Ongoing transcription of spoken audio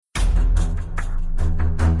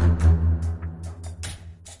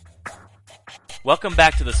Welcome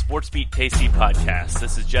back to the Sports Beat KC podcast.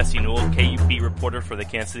 This is Jesse Newell, KUP reporter for the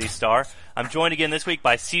Kansas City Star. I'm joined again this week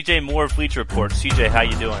by CJ Moore of Bleacher Report. CJ, how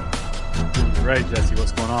you doing? Doing great, Jesse.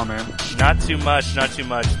 What's going on, man? Not too much.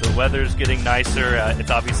 The weather's getting nicer. It's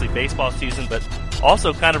obviously baseball season, but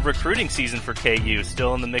also kind of recruiting season for KU.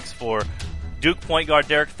 Still in the mix for Duke point guard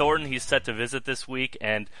Derek Thornton. He's set to visit this week,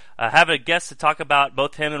 and have a guest to talk about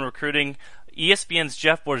both him and recruiting. ESPN's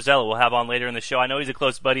Jeff Borzello we'll have on later in the show. I know he's a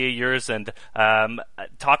close buddy of yours, and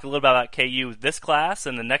talk a little bit about KU this class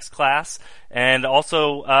and the next class, and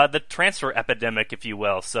also the transfer epidemic, if you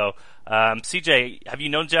will. So, CJ, have you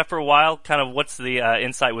known Jeff for a while? Kind of what's the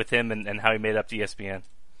insight with him and how he made it up to ESPN?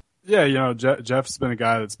 Yeah, Jeff's been a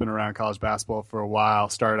guy that's been around college basketball for a while.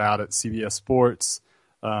 Started out at CBS Sports.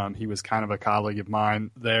 He was kind of a colleague of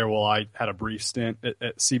mine there while I had a brief stint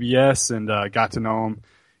at CBS, and got to know him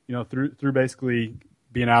through basically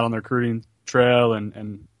being out on the recruiting trail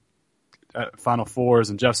and Final Fours.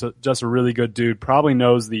 And Jeff's a really good dude. Probably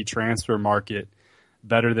knows the transfer market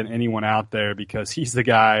better than anyone out there, because he's the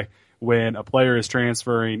guy when a player is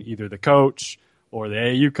transferring, either the coach or the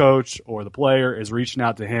AAU coach or the player is reaching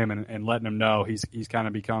out to him and letting him know. He's kind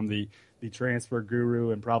of become the transfer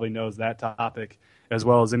guru and probably knows that topic as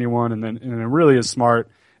well as anyone. And then really is smart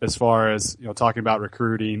as far as talking about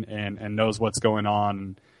recruiting and knows what's going on.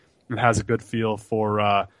 And has a good feel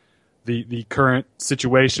for the current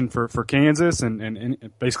situation for Kansas and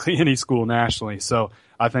basically any school nationally. So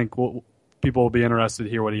I think people will be interested to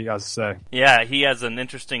hear what he has to say. Yeah, he has an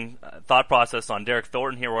interesting thought process on Derek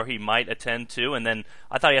Thornton here, where he might attend to, and then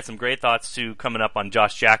I thought he had some great thoughts too coming up on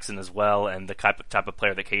Josh Jackson as well, and the type of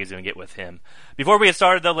player that KU is going to get with him. Before we get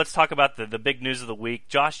started, though, let's talk about the big news of the week.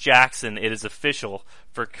 Josh Jackson, it is official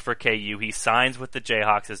for KU. He signs with the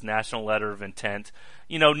Jayhawks, his national letter of intent.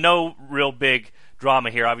 No real big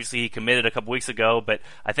drama here. Obviously, he committed a couple weeks ago, but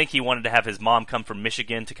I think he wanted to have his mom come from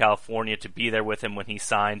Michigan to California to be there with him when he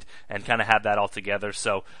signed and kind of have that all together.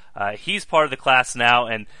 So he's part of the class now.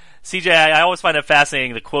 And CJ, I always find it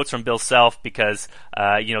fascinating, the quotes from Bill Self, because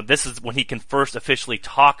this is when he can first officially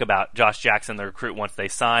talk about Josh Jackson, the recruit, once they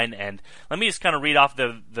sign. And let me just kind of read off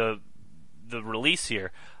the release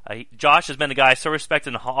here. Josh has been a guy so respected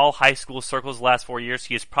in all high school circles the last 4 years.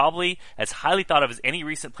 He is probably as highly thought of as any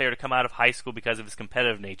recent player to come out of high school because of his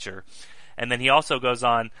competitive nature. And then he also goes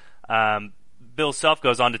on, Bill Self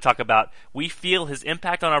goes on to talk about, we feel his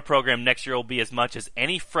impact on our program next year will be as much as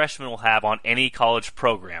any freshman will have on any college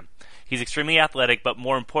program. He's extremely athletic, but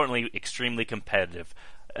more importantly, extremely competitive.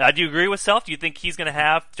 Do you agree with Self? Do you think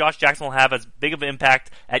Josh Jackson will have as big of an impact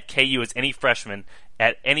at KU as any freshman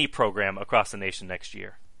at any program across the nation next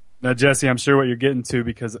year? Now, Jesse, I'm sure what you're getting to,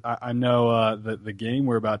 because I know the game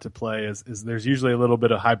we're about to play is there's usually a little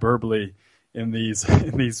bit of hyperbole in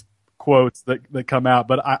these quotes that come out.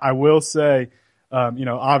 But I will say,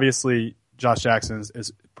 obviously Josh Jackson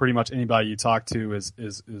is pretty much anybody you talk to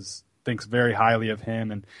is thinks very highly of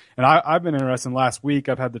him. And I've been interested. Last week,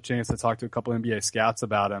 I've had the chance to talk to a couple NBA scouts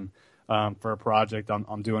about him for a project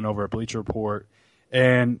I'm doing over at Bleacher Report.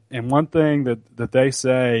 And one thing that they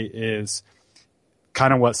say is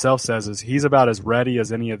kind of what Self says is he's about as ready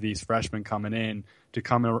as any of these freshmen coming in to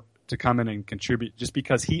come in and contribute, just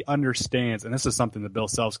because he understands, and this is something that Bill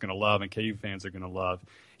Self's going to love and KU fans are going to love.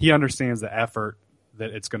 He understands the effort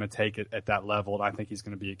that it's going to take at that level, and I think he's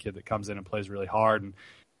going to be a kid that comes in and plays really hard. And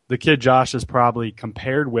the kid Josh is probably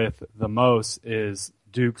compared with the most is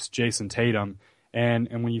Duke's Jason Tatum, and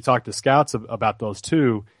when you talk to scouts about those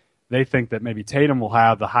two, they think that maybe Tatum will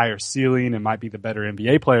have the higher ceiling and might be the better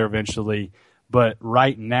NBA player eventually. But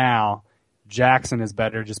right now, Jackson is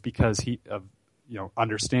better just because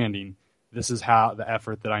understanding this is how the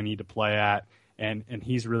effort that I need to play at, and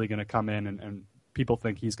he's really going to come in and people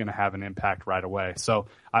think he's going to have an impact right away. So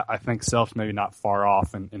I think Self's maybe not far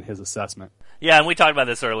off in his assessment. Yeah, and we talked about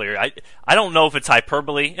this earlier. I don't know if it's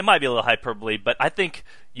hyperbole. It might be a little hyperbole, but I think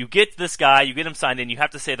you get this guy, you get him signed in, you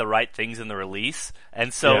have to say the right things in the release.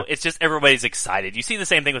 And so It's just everybody's excited. You see the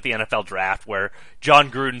same thing with the NFL draft, where John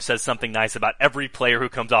Gruden says something nice about every player who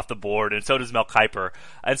comes off the board, and so does Mel Kiper.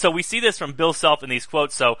 And so we see this from Bill Self in these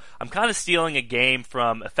quotes. So I'm kind of stealing a game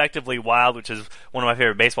from Effectively Wild, which is one of my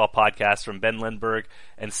favorite baseball podcasts, from Ben Lindbergh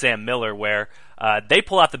and Sam Miller, where they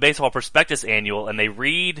pull out the Baseball Prospectus Annual and they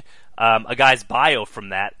read a guy's bio from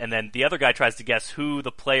that, and then the other guy tries to guess who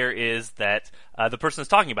the player is that the person is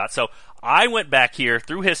talking about. So I went back here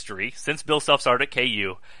through history since Bill Self started at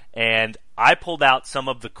KU, and I pulled out some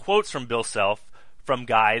of the quotes from Bill Self from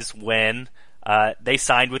guys when they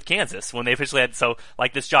signed with Kansas, when they officially had. So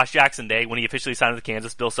like this Josh Jackson day, when he officially signed with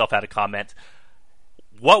Kansas, Bill Self had a comment.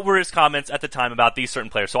 what were his comments at the time about these certain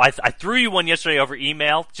players? So I threw you one yesterday over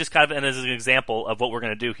email, just kind of as an example of what we're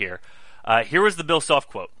going to do here. Here was the Bill Self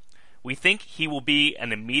quote. We think he will be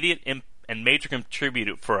an immediate and major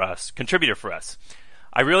contributor for us.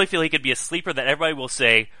 I really feel he could be a sleeper that everybody will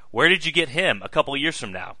say, where did you get him a couple of years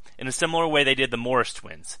from now? In a similar way they did the Morris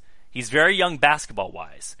twins. He's very young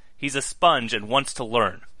basketball-wise. He's a sponge and wants to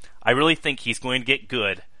learn. I really think he's going to get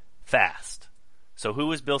good fast. So who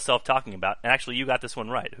was Bill Self talking about? And actually, you got this one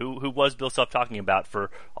right. Who was Bill Self talking about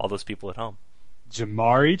for all those people at home?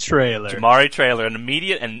 Jamari Traylor. Jamari Traylor, an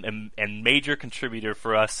immediate and major contributor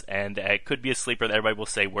for us, and it could be a sleeper that everybody will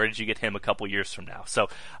say, where did you get him a couple years from now? So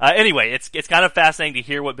anyway, it's kind of fascinating to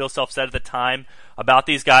hear what Bill Self said at the time about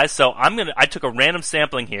these guys. So I took a random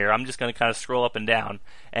sampling here. I'm just going to kind of scroll up and down,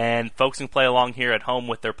 and folks can play along here at home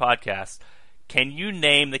with their podcasts. Can you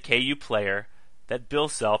name the KU player that Bill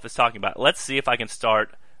Self is talking about? Let's see if I can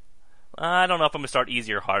start. I don't know if I'm going to start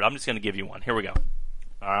easy or hard. I'm just going to give you one. Here we go.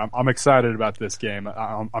 I'm excited about this game.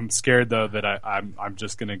 I'm scared though that I'm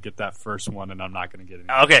just going to get that first one and I'm not going to get it.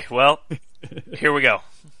 Okay, well, here we go.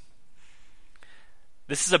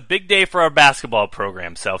 This is a big day for our basketball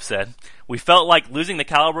program, Self said. We felt like losing the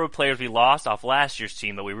caliber of players we lost off last year's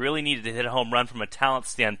team, but we really needed to hit a home run from a talent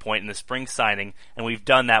standpoint in the spring signing, and we've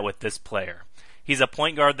done that with this player. He's a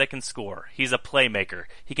point guard that can score. He's a playmaker.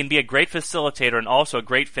 He can be a great facilitator and also a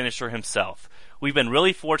great finisher himself. We've been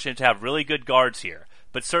really fortunate to have really good guards here,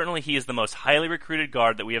 but certainly he is the most highly recruited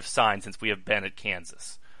guard that we have signed since we have been at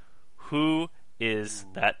Kansas. Who is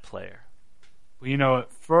that player? Well,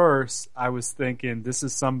 at first I was thinking this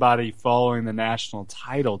is somebody following the national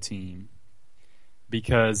title team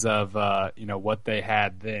because of what they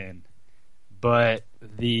had then. But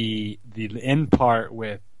the end part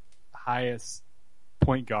with highest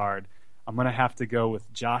point guard, I'm going to have to go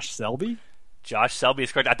with Josh Selby. Josh Selby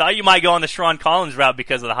is correct. I thought you might go on the Sharon Collins route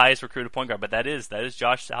because of the highest recruited point guard, but that is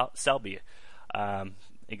Josh Selby.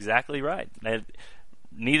 Exactly right. They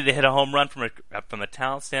needed to hit a home run from a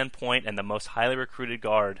talent standpoint and the most highly recruited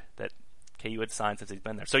guard that KU had signed since he's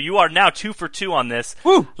been there. So you are now 2 for 2 on this.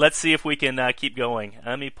 Woo! Let's see if we can keep going.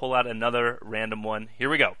 Let me pull out another random one. Here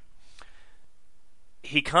we go.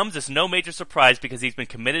 He comes as no major surprise because he's been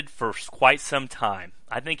committed for quite some time.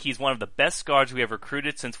 I think he's one of the best guards we have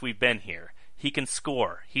recruited since we've been here. He can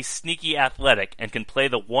score. He's sneaky athletic and can play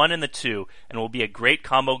the 1 and the 2 and will be a great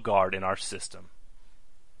combo guard in our system.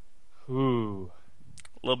 Ooh.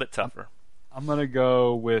 A little bit tougher. I'm going to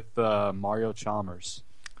go with Mario Chalmers.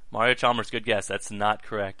 Mario Chalmers, good guess. That's not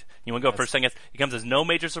correct. You want to go first? Second guess? He comes as no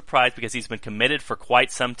major surprise because he's been committed for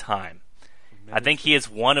quite some time. I think he is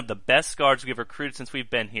one of the best guards we've recruited since we've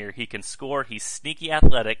been here. He can score. He's sneaky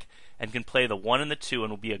athletic and can play the 1 and the 2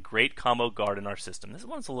 and will be a great combo guard in our system. This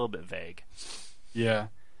one's a little bit vague. Yeah.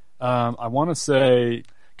 I want to say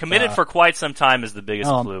committed for quite some time is the biggest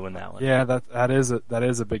clue in that one. Yeah, that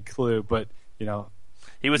is a big clue, but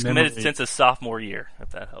he was committed since his sophomore year,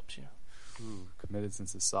 if that helps you. Ooh, committed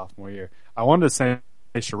since his sophomore year. I wanted to say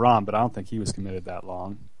Sharon, but I don't think he was committed that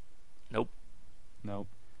long. Nope.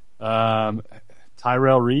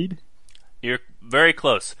 Tyrell Reed? You're very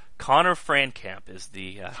close. Connor Frankamp is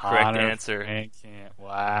the correct answer. Frankamp.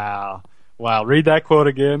 Wow. Read that quote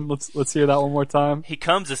again. Let's hear that one more time. He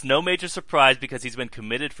comes as no major surprise because he's been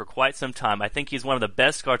committed for quite some time. I think he's one of the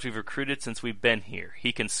best guards we've recruited since we've been here.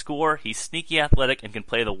 He can score, he's sneaky athletic, and can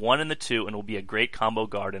play the 1 and the 2 and will be a great combo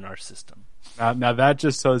guard in our system. Now that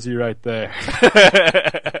just tells you right there.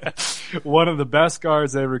 One of the best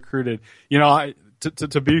guards they recruited.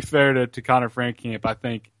 To be fair to Connor Frankamp, I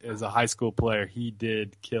think as a high school player he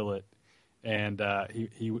did kill it, and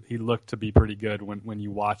he looked to be pretty good when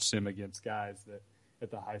you watched him against guys that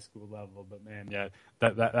at the high school level. But man, yeah,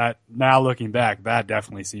 that now looking back, that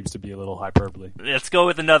definitely seems to be a little hyperbole. Let's go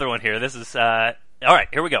with another one here. This is all right.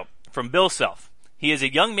 Here we go from Bill Self. He is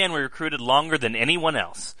a young man we recruited longer than anyone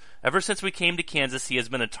else. Ever since we came to Kansas, he has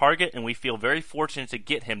been a target, and we feel very fortunate to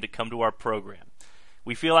get him to come to our program.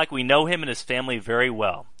 We feel like we know him and his family very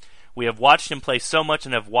well. We have watched him play so much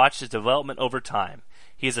and have watched his development over time.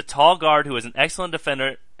 He is a tall guard who is an excellent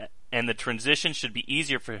defender, and the transition should be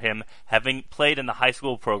easier for him having played in the high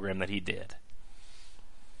school program that he did.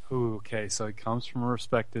 Ooh, okay, so he comes from a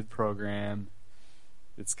respected program.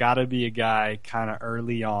 It's got to be a guy kind of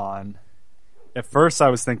early on. At first I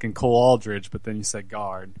was thinking Cole Aldridge, but then you said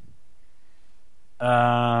guard.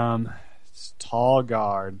 Tall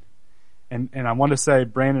guard. And I want to say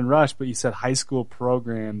Brandon Rush, but you said high school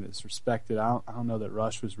program that's respected. I don't know that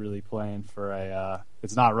Rush was really playing for a.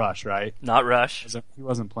 It's not Rush, right? Not Rush. He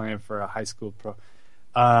wasn't playing for a high school pro.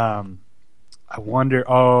 I wonder.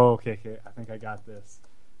 Oh, okay. I think I got this.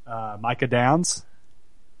 Micah Downs.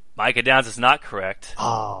 Micah Downs is not correct.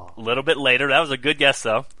 Oh. A little bit later. That was a good guess,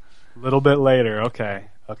 though. A little bit later. Okay.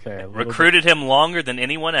 Recruited him longer than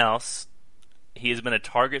anyone else. He has been a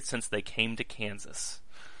target since they came to Kansas.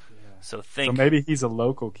 Yeah. So maybe he's a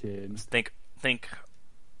local kid. Think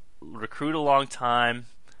recruit a long time.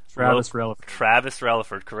 Travis Relaford. Travis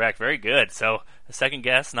Relaford, correct. Very good. So a second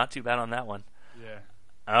guess, not too bad on that one. Yeah.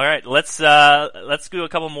 All right, let's do a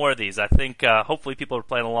couple more of these. I think hopefully people are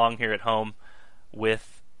playing along here at home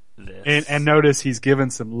with this. And notice he's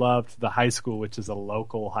given some love to the high school, which is a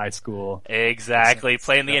local high school. Exactly,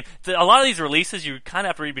 playing the game. A lot of these releases, you kind of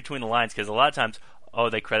have to read between the lines because a lot of times,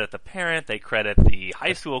 they credit the parent, they credit the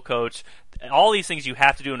high school coach. All these things you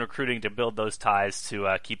have to do in recruiting to build those ties to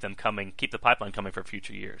keep the pipeline coming for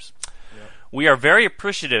future years. Yep. We are very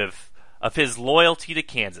appreciative of his loyalty to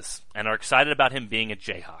Kansas and are excited about him being a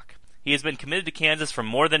Jayhawk. He has been committed to Kansas for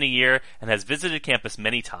more than a year and has visited campus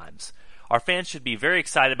many times. Our fans should be very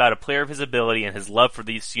excited about a player of his ability and his love for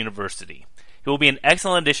this university. He will be an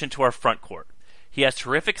excellent addition to our front court. He has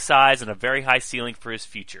terrific size and a very high ceiling for his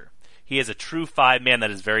future. He is a true five-man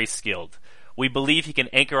that is very skilled. We believe he can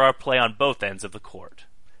anchor our play on both ends of the court.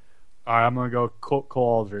 All right, I'm going to go Cole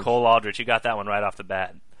Aldridge. Cole Aldridge, you got that one right off the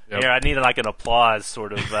bat. Yep. Here, I need an applause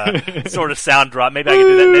sort of sound drop. Maybe I can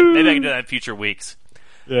do that. Maybe I can do that in future weeks.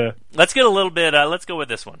 Yeah. Let's get a little bit. Let's go with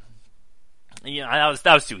this one. Yeah,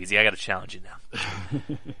 that was too easy. I got to challenge you now.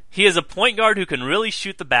 He is a point guard who can really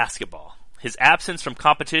shoot the basketball. His absence from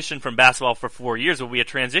competition from basketball for 4 years will be a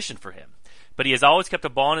transition for him, but he has always kept the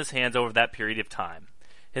ball in his hands over that period of time.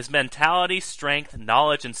 His mentality, strength,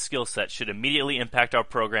 knowledge, and skill set should immediately impact our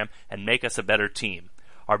program and make us a better team.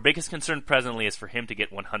 Our biggest concern presently is for him to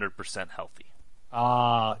get 100% healthy.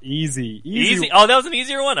 Easy. Oh, that was an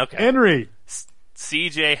easier one? Okay. Henry.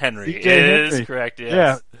 C.J. Henry is correct, yes.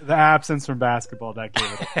 Yeah, the absence from basketball, that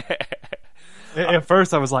gave it. At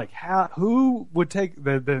first I was like, who would take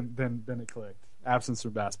then it clicked. Absence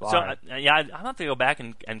from basketball. So, right. I'm have to go back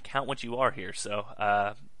and count what you are here,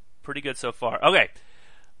 so pretty good so far. Okay,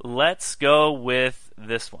 let's go with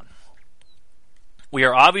this one. We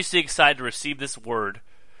are obviously excited to receive this word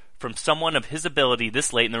from someone of his ability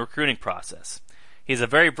this late in the recruiting process. He is a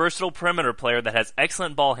very versatile perimeter player that has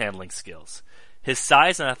excellent ball handling skills. His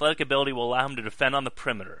size and athletic ability will allow him to defend on the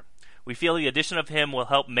perimeter. We feel the addition of him will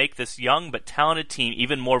help make this young but talented team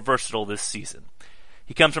even more versatile this season.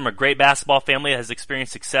 He comes from a great basketball family that has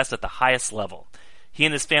experienced success at the highest level. He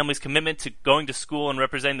and his family's commitment to going to school and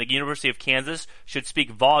representing the University of Kansas should speak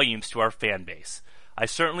volumes to our fan base. I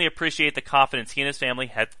certainly appreciate the confidence he and his family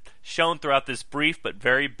have shown throughout this brief but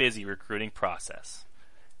very busy recruiting process.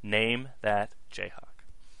 Name that Jayhawk.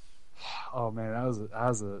 Oh man, that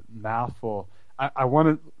was a mouthful. I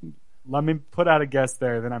want to let me put out a guess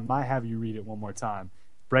there, then I might have you read it one more time.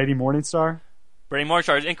 Brady Morningstar? Brady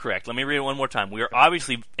Morningstar is incorrect. Let me read it one more time. We are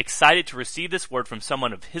obviously excited to receive this word from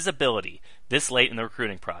someone of his ability this late in the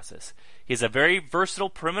recruiting process. He is a very versatile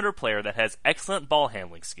perimeter player that has excellent ball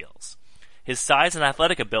handling skills. His size and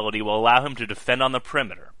athletic ability will allow him to defend on the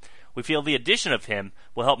perimeter. We feel the addition of him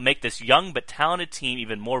will help make this young but talented team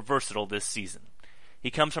even more versatile this season. He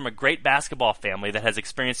comes from a great basketball family that has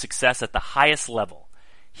experienced success at the highest level.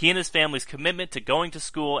 He and his family's commitment to going to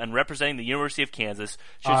school and representing the University of Kansas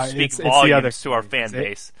should speak volumes to our fan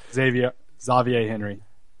base. Xavier Henry.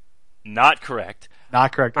 Not correct.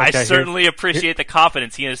 Not correct. Okay, I certainly appreciate the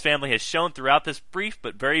confidence he and his family has shown throughout this brief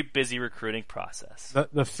but very busy recruiting process.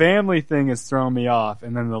 The family thing is throwing me off,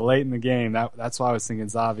 and then the late in the game, that's why I was thinking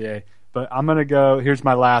Xavier. But I'm gonna go. Here's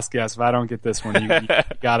my last guess. If I don't get this one, you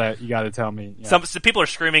gotta tell me. Yeah. Some people are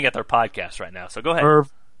screaming at their podcast right now, so go ahead.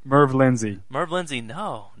 Merv Lindsay. Merv Lindsay.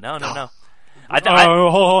 No. Hold on.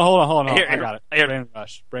 Here, I got it.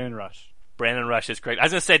 Brandon Rush is correct. I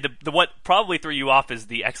was going to say the what probably threw you off is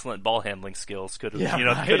the excellent ball handling skills could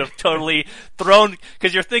have totally thrown,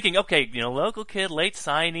 because you're thinking, okay, local kid, late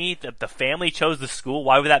signee, the family chose the school.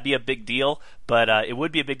 Why would that be a big deal? But it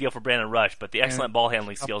would be a big deal for Brandon Rush. But the excellent ball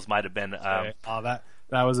handling skills might have been. That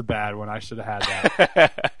was a bad one. I should have had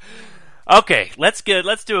that. Okay, let's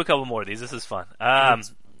do a couple more of these. This is fun.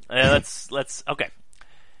 Okay.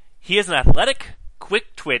 He is an athletic,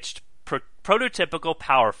 quick-twitched, prototypical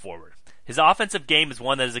power forward. His offensive game is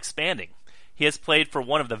one that is expanding. He has played for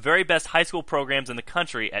one of the very best high school programs in the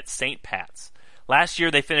country at St. Pat's. Last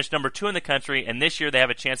year they finished number 2 in the country, and this year they have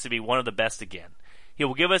a chance to be one of the best again. He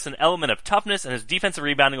will give us an element of toughness, and his defensive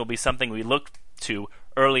rebounding will be something we look to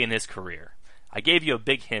early in his career. I gave you a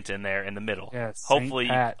big hint in there in the middle. Yeah,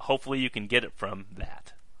 hopefully you can get it from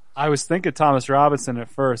that. I was thinking Thomas Robinson at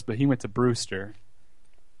first, but he went to Brewster.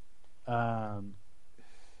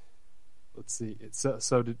 let's see.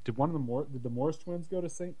 So did the Morris twins go to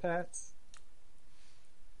St. Pat's?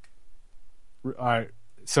 All right.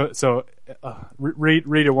 So read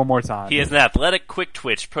it one more time. He is an athletic,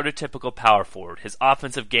 quick-twitch, prototypical power forward. His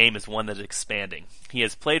offensive game is one that is expanding. He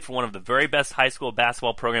has played for one of the very best high school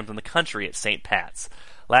basketball programs in the country at St. Pat's.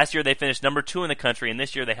 Last year they finished number 2 in the country, and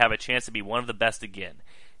this year they have a chance to be one of the best again.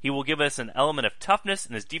 He will give us an element of toughness,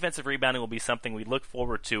 and his defensive rebounding will be something we look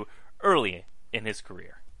forward to early in his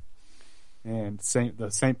career. And the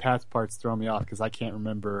St. Pat's part's throwing me off because I can't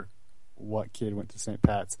remember what kid went to St.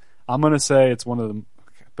 Pat's. I'm going to say it's one of them,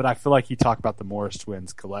 but I feel like he talked about the Morris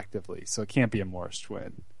twins collectively, so it can't be a Morris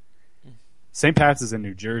twin. St. Pat's is in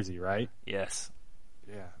New Jersey, right? Yes.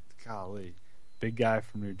 Yeah, golly. Big guy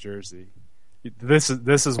from New Jersey. This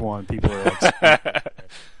is one people are like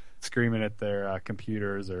screaming at their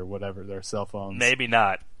computers or whatever, their cell phones. Maybe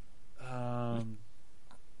not.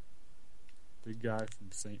 Big guy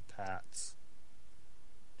from St. Pat's.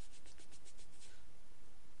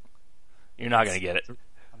 You're not going to get it.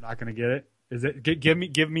 I'm not going to get it. Is it? Give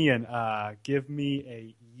me a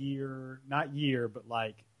year, not year, but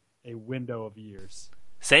like a window of years.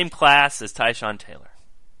 Same class as Tyshawn Taylor.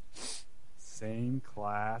 Same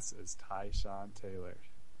class as Tyshawn Taylor.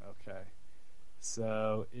 Okay.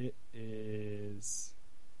 So it is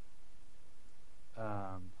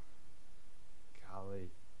golly.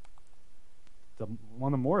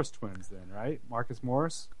 One of the Morris twins then, right? Marcus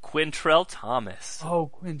Morris? Quintrell Thomas. Oh,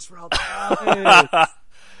 Quintrell Thomas.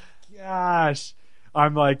 Gosh.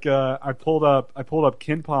 I'm like I pulled up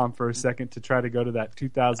KenPom for a second to try to go to that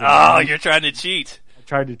 2000. Oh, you're trying to cheat. I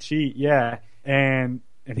tried to cheat, yeah. And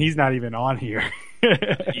he's not even on here.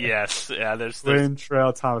 Yes, yeah. There's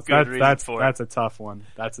Quintrell Thomas. That's a tough one.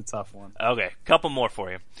 That's a tough one. Okay, couple more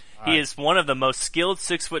for you. He is one of the most skilled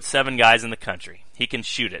 6'7" guys in the country. He can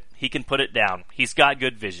shoot it. He can put it down. He's got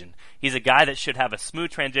good vision. He's a guy that should have a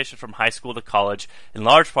smooth transition from high school to college, in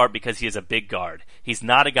large part because he is a big guard. He's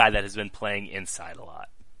not a guy that has been playing inside a lot.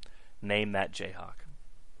 Name that Jayhawk.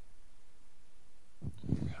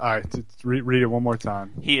 All right, read it one more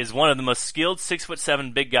time. He is one of the most skilled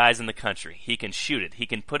 6'7" big guys in the country. He can shoot it. He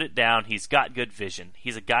can put it down. He's got good vision.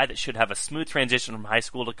 He's a guy that should have a smooth transition from high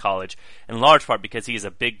school to college, in large part because he is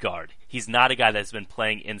a big guard. He's not a guy that's been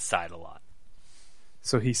playing inside a lot.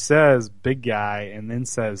 So he says big guy and then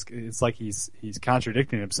says it's like he's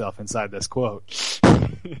contradicting himself inside this quote.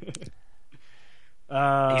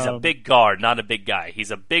 He's a big guard, not a big guy.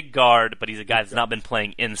 He's a big guard, but he's a guy that's not been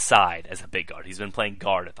playing inside as a big guard. He's been playing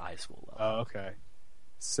guard at the high school level. Oh, okay.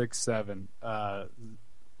 6'7".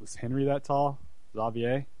 Was Henry that tall?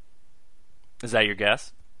 Xavier? Is that your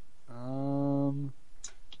guess? Hold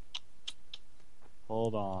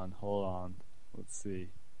on. Let's see.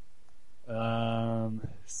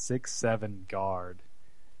 6'7" guard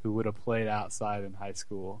who would have played outside in high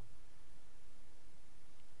school.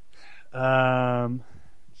 Yeah,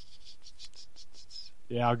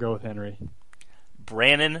 I'll go with Henry.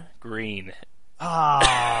 Brannon Green.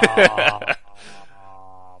 Oh,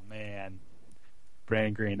 man.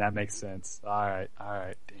 Brandon Green, that makes sense. All right,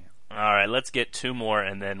 damn. All right, let's get 2 more,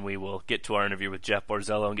 and then we will get to our interview with Jeff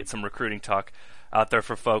Borzello and get some recruiting talk out there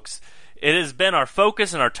for folks. It has been our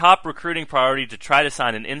focus and our top recruiting priority to try to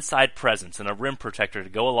sign an inside presence and a rim protector to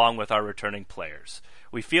go along with our returning players.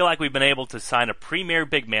 We feel like we've been able to sign a premier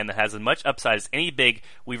big man that has as much upside as any big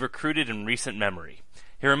we've recruited in recent memory.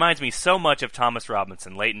 He reminds me so much of Thomas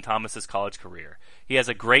Robinson, late in Thomas's college career. He has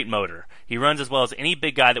a great motor. He runs as well as any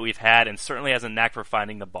big guy that we've had and certainly has a knack for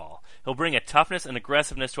finding the ball. He'll bring a toughness and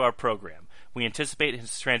aggressiveness to our program. We anticipate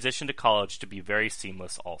his transition to college to be very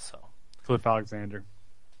seamless also. Cliff Alexander.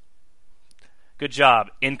 Good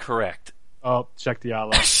job. Incorrect. Oh, Check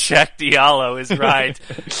Diallo. Check Diallo is right.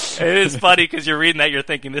 It is funny because you're reading that, you're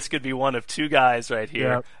thinking this could be one of 2 guys right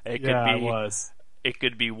here. Yep. It was. It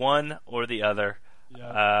could be one or the other. Yep.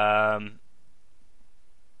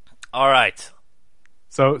 All right.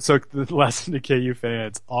 So the lesson to KU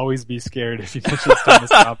fans: always be scared if you mention Thomas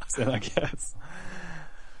Robinson, I guess.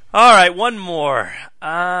 All right, one more.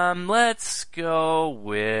 Let's go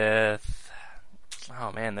with.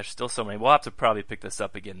 Oh man, there's still so many. We'll have to probably pick this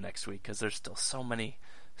up again next week because there's still so many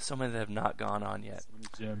that have not gone on yet.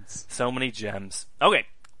 So many gems. Okay.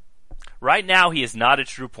 Right now, he is not a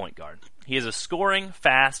true point guard. He is a scoring,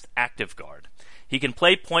 fast, active guard. He can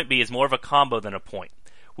play point, but he is more of a combo than a point.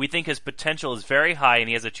 We think his potential is very high, and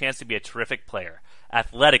he has a chance to be a terrific player.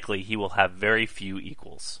 Athletically, he will have very few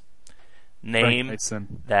equals. Name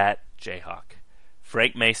that Jayhawk.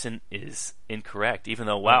 Frank Mason is incorrect, even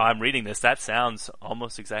though, wow, I'm reading this. That sounds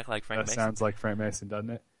almost exactly like Frank Mason. That sounds like Frank Mason,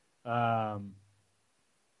 doesn't it?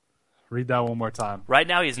 Read that one more time. Right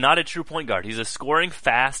now, he's not a true point guard. He's a scoring,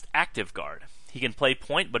 fast, active guard. He can play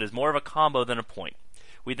point, but is more of a combo than a point.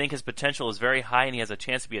 We think his potential is very high, and he has a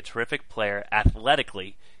chance to be a terrific player.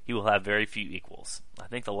 Athletically, he will have very few equals. I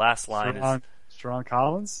think the last line is... Sharon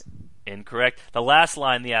Collins? Incorrect. The last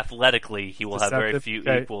line, the athletically, he will have very few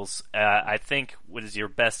Okay. equals. I think what is your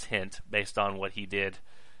best hint based on what he did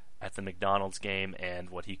at the McDonald's game and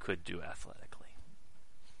what he could do athletically.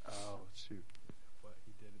 Oh, shoot. What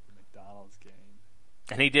he did at the McDonald's game.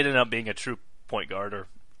 And he did end up being a true point guard, or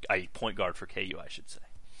a point guard for KU, I should say.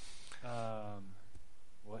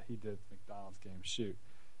 What he did at the McDonald's game. Shoot.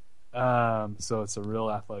 So it's a real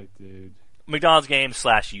athletic dude. McDonald's game /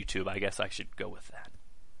 YouTube, I guess I should go with that.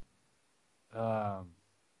 Gosh,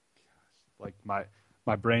 like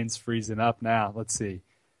my brain's freezing up now. Let's see.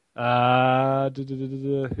 Who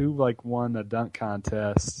won a dunk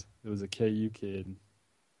contest? It was a KU kid.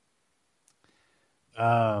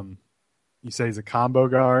 You say he's a combo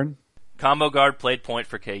guard? Combo guard, played point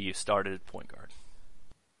for KU, started at point guard.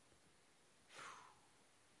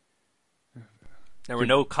 There were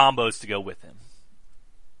no combos to go with him.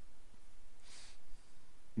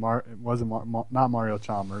 It wasn't not Mario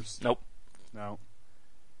Chalmers. Nope. No.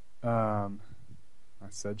 I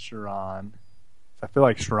said Sharon. I feel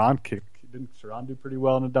like didn't Sharon do pretty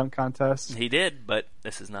well in a dunk contest? He did, but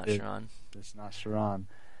this is not Sharon. It's not Sharon.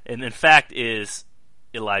 And in fact is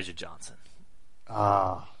Elijah Johnson.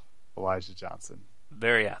 Elijah Johnson.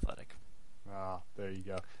 Very athletic. There you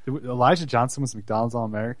go. Elijah Johnson was McDonald's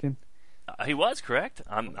All-American? He was, correct.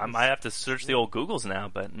 I might have to search the old Googles now,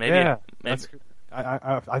 but maybe. Yeah,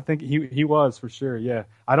 I think he was for sure. Yeah,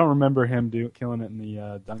 I don't remember him killing it in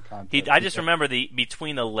the dunk contest. I just remember the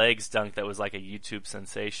between the legs dunk that was like a YouTube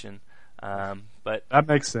sensation. But that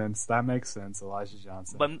makes sense. Elijah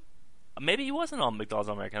Johnson. But maybe he wasn't on McDonald's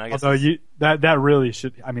All-American. I guess. Although that really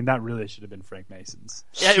should have been Frank Mason's.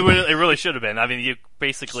 Yeah, it really should have been. I mean, you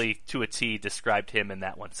basically to a T described him in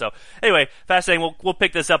that one. So anyway, fascinating. We'll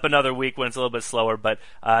pick this up another week when it's a little bit slower. But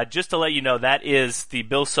just to let you know, that is the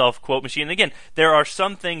Bill Self quote machine. And again, there are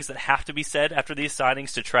some things that have to be said after these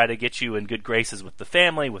signings to try to get you in good graces with the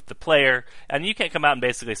family, with the player. And you can't come out and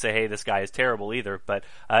basically say, hey, this guy is terrible either. But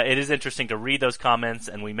it is interesting to read those comments,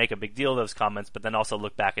 and we make a big deal of those comments, but then also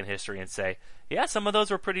look back in history and say, yeah, some of those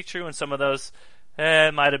were pretty true, and some of those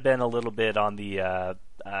might have been a little bit on the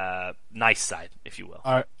nice side, if you will.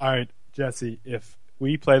 All right, Jesse, if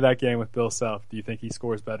we play that game with Bill Self, do you think he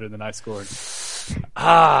scores better than I scored? Since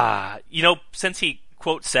he,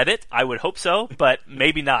 quote, said it, I would hope so, but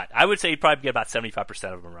maybe not. I would say he'd probably get about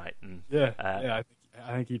 75% of them right. And, I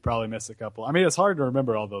think he'd probably miss a couple. I mean, it's hard to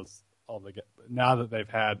remember all the now that they've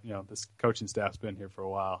had, this coaching staff's been here for a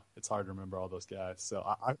while. It's hard to remember all those guys. So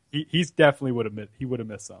he's definitely would have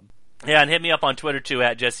missed some. Yeah, and hit me up on Twitter, too,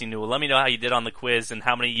 at Jesse Newell. Let me know how you did on the quiz and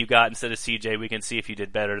how many you got instead of CJ. We can see if you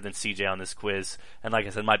did better than CJ on this quiz. And like I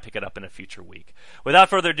said, might pick it up in a future week. Without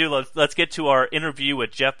further ado, let's get to our interview with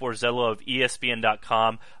Jeff Borzello of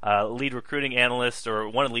ESPN.com, lead recruiting analyst, or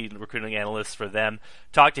one of the lead recruiting analysts for them.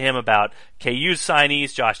 Talk to him about KU's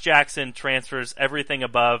signees, Josh Jackson, transfers, everything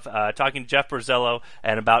above. Talking to Jeff Borzello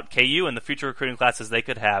and about KU and the future recruiting classes they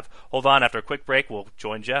could have. Hold on, after a quick break, we'll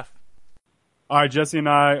join Jeff. All right, Jesse and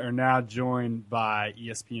I are now joined by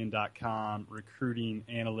ESPN.com recruiting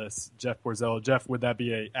analyst Jeff Borzello. Jeff, would that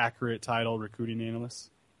be an accurate title, recruiting analyst?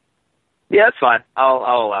 Yeah, that's fine. I'll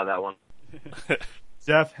allow that one.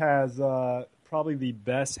 Jeff has probably the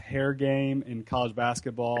best hair game in college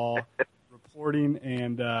basketball reporting,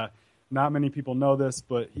 and not many people know this,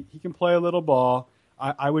 but he can play a little ball.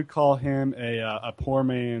 I would call him a poor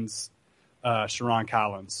man's Sharon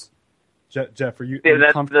Collins. Jeff, are you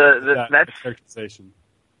comfortable with that characterization?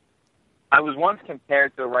 I was once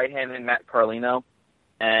compared to a right-handed Matt Carlino,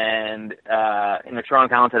 and Sharon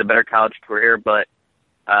Collins had a better college career, but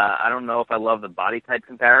I don't know if I love the body type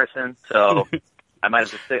comparison, so I might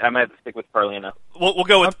have to stick with Carlino. We'll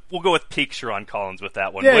go with peak Sharon Collins with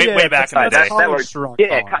that one. Way back in the day. College Sharon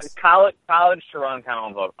Collins. College Sharon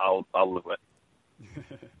Collins. I'll live with.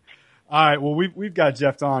 All right. Well, we've got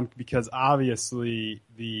Jeff on because obviously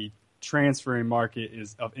the transferring market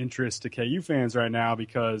is of interest to KU fans right now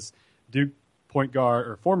because Duke point guard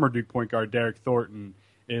or former Duke point guard Derek Thornton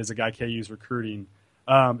is a guy KU's recruiting.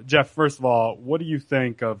 Jeff, first of all, what do you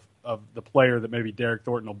think of the player that maybe Derek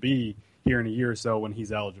Thornton will be here in a year or so when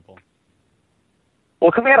he's eligible?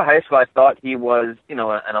 Well, coming out of high school, I thought he was,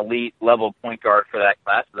 an elite level point guard for that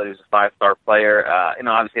class. I thought he was a 5-star player.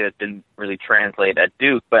 Obviously that didn't really translate at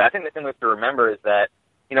Duke, but I think the thing we have to remember is that,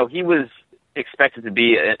 he was expected to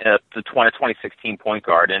be the 2016 point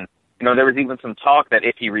guard, and There was even some talk that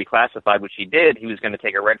if he reclassified, which he did, he was going to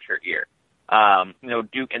take a redshirt year.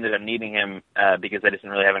 Duke ended up needing him because they didn't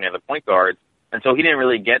really have any other point guards. And so he didn't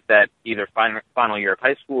really get that either final year of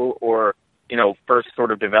high school or, first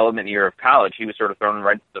sort of development year of college. He was sort of thrown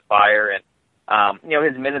right into the fire. And,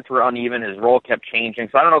 his minutes were uneven. His role kept changing.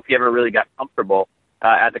 So I don't know if he ever really got comfortable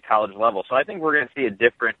at the college level. So I think we're going to see a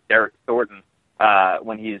different Derek Thornton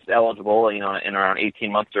when he's eligible, in around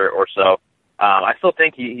 18 months or so. I still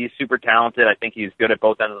think he's super talented. I think he's good at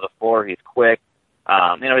both ends of the floor. He's quick.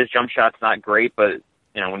 His jump shot's not great, but,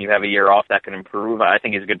 when you have a year off, that can improve. I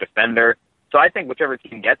think he's a good defender. So I think whichever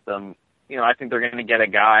team gets them, I think they're going to get a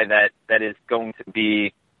guy that is going to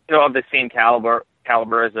be, of the same caliber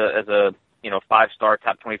as a 5-star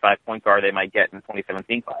top 25 point guard they might get in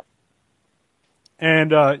 2017 class.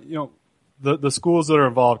 And, the schools that are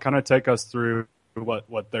involved, kind of take us through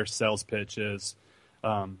what their sales pitch is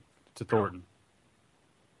to Thornton.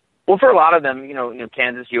 Well, for a lot of them,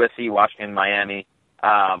 Kansas, USC, Washington, Miami,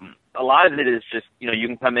 a lot of it is just, you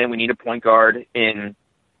can come in, we need a point guard in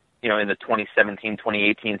the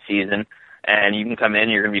 2017-2018 season, and you can come in,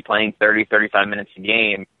 you're going to be playing 30, 35 minutes a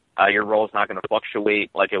game. Your role is not going to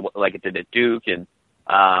fluctuate like it did at Duke. And,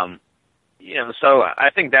 so I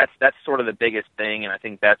think that's sort of the biggest thing. And I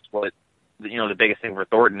think that's what, the biggest thing for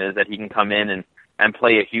Thornton is that he can come in and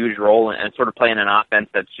play a huge role and sort of play in an offense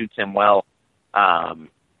that suits him well. And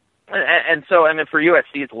so, for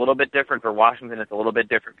USC, it's a little bit different. For Washington, it's a little bit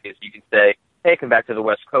different because you can say, hey, come back to the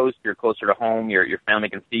West Coast. You're closer to home. Your family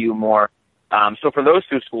can see you more. So for those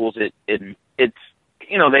two schools, it's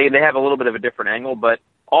they have a little bit of a different angle, but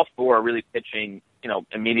all four are really pitching,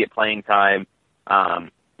 immediate playing time. The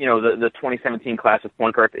 2017 class of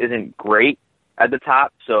point guards isn't great at the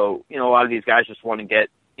top. So, a lot of these guys just want to get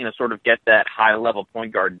that high level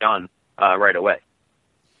point guard done right away.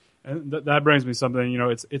 And that brings me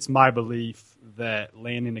something, it's my belief that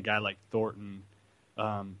landing a guy like Thornton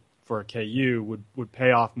for a KU would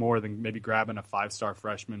pay off more than maybe grabbing a 5-star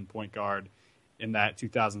freshman point guard in that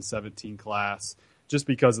 2017 class, just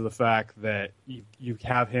because of the fact that you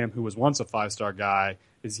have him who was once a 5-star guy,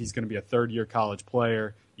 he's going to be a third-year college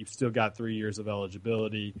player. You've still got 3 years of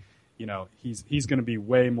eligibility. He's going to be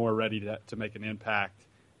way more ready to make an impact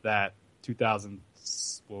that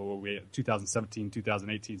 2017,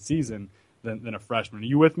 2018 season than a freshman. Are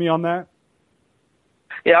you with me on that?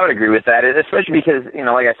 Yeah, I would agree with that, especially because,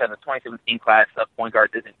 like I said, the 2017 class of point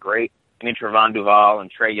guards isn't great. Trevon Duval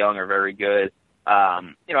and Trae Young are very good.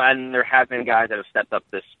 And there have been guys that have stepped up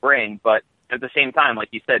this spring, but at the same time, like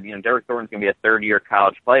you said, Derek Thornton's going to be a third-year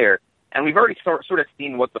college player, and we've already sort of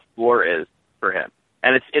seen what the floor is for him.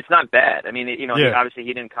 And it's not bad. Obviously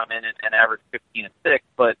he didn't come in and average 15 and 6,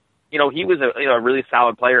 but, he was a really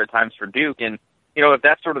solid player at times for Duke. And, if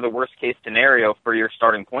that's sort of the worst-case scenario for your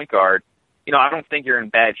starting point guard, I don't think you're in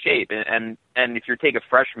bad shape. And if you take a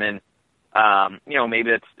freshman,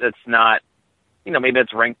 maybe that's not, maybe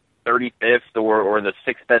that's ranked 35th or the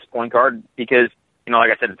 6th best point guard because,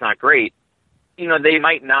 like I said, it's not great. They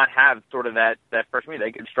might not have sort of that freshman.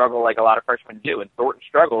 They could struggle like a lot of freshmen do. And Thornton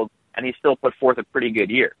struggled, and he still put forth a pretty good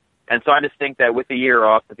year. And so I just think that with the year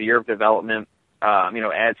off, with the year of development,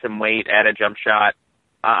 add some weight, add a jump shot,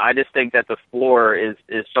 I just think that the floor is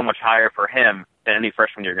so much higher for him than any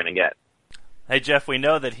freshman you're going to get. Hey, Jeff, we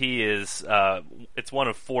know that he is it's one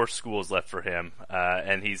of 4 schools left for him,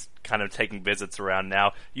 and he's kind of taking visits around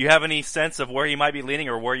now. You have any sense of where he might be leaning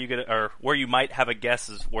or where you might have a guess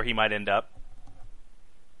as where he might end up?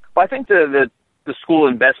 Well, I think the school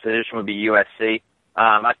in best position would be USC.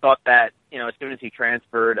 I thought that, as soon as he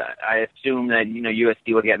transferred, I assumed that,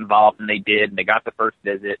 USC would get involved, and they did, and they got the first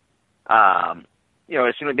visit.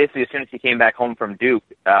 As soon as he came back home from Duke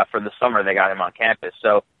for the summer, they got him on campus.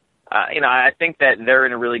 So, I think that they're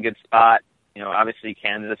in a really good spot. Obviously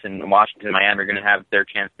Kansas and Washington and Miami are going to have their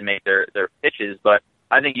chance to make their pitches, but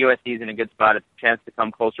I think USC is in a good spot. It's a chance to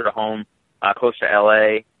come closer to home, close to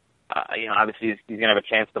LA. Obviously he's going to have a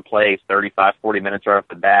chance to play 35, 40 minutes right off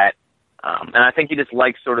the bat. And I think he just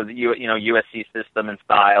likes sort of the USC system and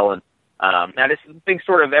style, and I just think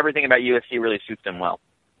sort of everything about USC really suits him well.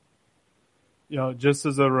 Just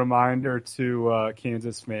as a reminder to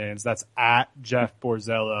Kansas fans, that's at Jeff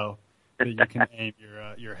Borzello that you can aim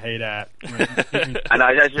your hate at.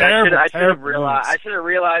 I should have realized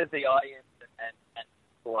the audience and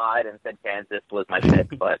lied and said Kansas was my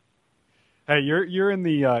pick, but. Hey, you're in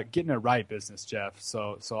the getting it right business, Jeff.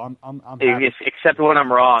 So I'm happy. Except when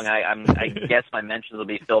I'm wrong, I guess my mentions will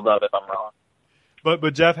be filled up if I'm wrong.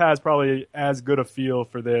 But Jeff has probably as good a feel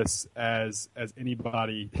for this as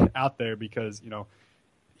anybody out there because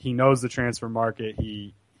he knows the transfer market.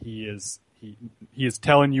 He he is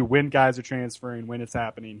telling you when guys are transferring, when it's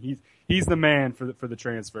happening. He's the man for the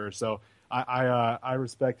transfer. So I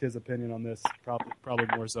respect his opinion on this probably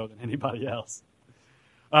more so than anybody else.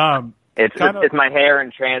 It's my hair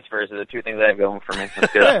and transfers are the two things I have going for me.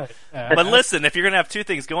 That's good. But listen, if you're going to have two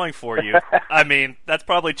things going for you, I mean, that's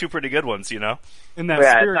probably two pretty good ones, you know? In that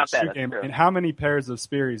Sperry shoot game, and how many pairs of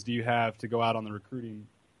Sperry's do you have to go out on the recruiting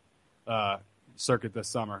circuit this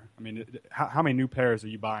summer? I mean, how many new pairs are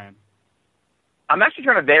you buying? I'm actually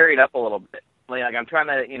trying to vary it up a little bit. Like I'm trying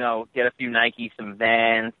to, get a few Nike, some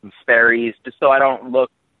Vans, some Sperry's, just so I don't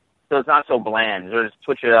look, so it's not so bland. So just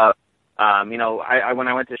switch it up. When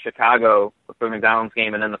I went to Chicago for the McDonald's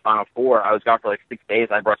game and then the Final Four, I was gone for like 6 days.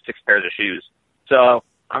 I brought 6 pairs of shoes. So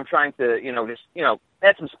I'm trying to,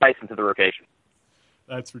 add some spice into the rotation.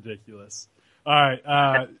 That's ridiculous. All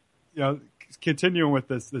right. Continuing with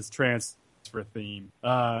this transfer theme,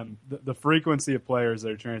 the frequency of players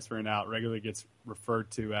that are transferring out regularly gets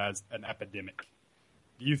referred to as an epidemic.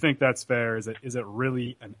 Do you think that's fair? Is it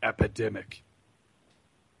really an epidemic?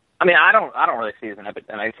 I mean, I don't really see it as an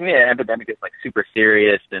epidemic. To me, an epidemic is like super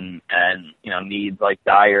serious and needs like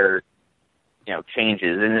dire,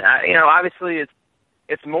 changes. And obviously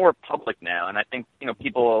it's more public now. And I think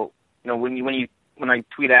people, when I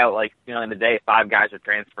tweet out like in the day 5 guys are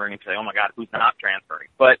transferring, and say, oh my God, who's not transferring?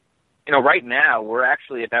 But right now we're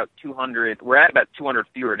actually about 200. We're at about 200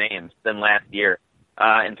 fewer names than last year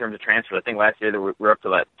in terms of transfers. I think last year we were up to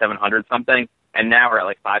like 700 something, and now we're at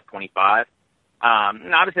like 525.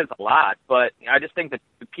 And obviously it's a lot, but I just think that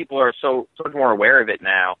people are so much more aware of it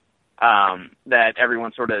now that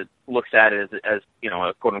everyone sort of looks at it as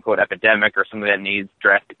a quote unquote epidemic or something that needs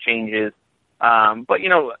drastic changes. But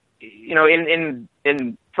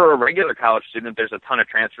for a regular college student, there's a ton of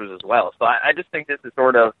transfers as well. So I just think this is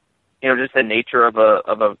sort of just the nature of a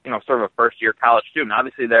sort of a first year college student.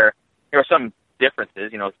 Obviously there are some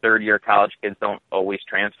differences. Third year college kids don't always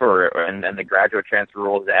transfer, and the graduate transfer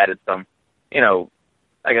rules added some.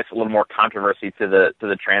 I guess a little more controversy to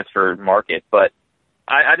the transfer market, but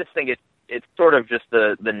I just think it's sort of just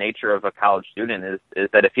the nature of a college student is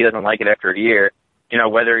that if he doesn't like it after a year,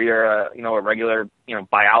 whether you're a regular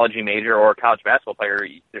biology major or a college basketball player,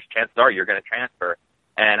 there's chances are you're going to transfer.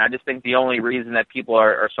 And I just think the only reason that people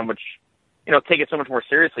are so much take it so much more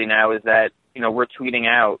seriously now is that we're tweeting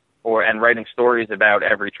out and writing stories about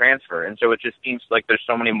every transfer, and so it just seems like there's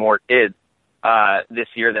so many more kids this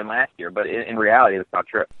year than last year, but in reality, that's not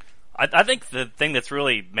true. I think the thing that's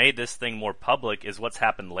really made this thing more public is what's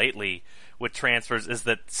happened lately with transfers is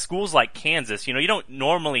that schools like Kansas, you don't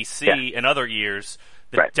normally see in other years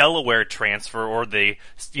the Delaware transfer or the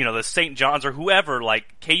St. John's or whoever,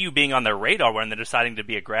 like KU being on their radar when they're deciding to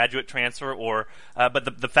be a graduate transfer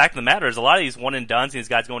but the fact of the matter is a lot of these one and dones, these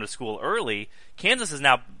guys going to school early, Kansas is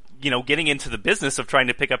now getting into the business of trying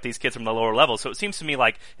to pick up these kids from the lower level. So it seems to me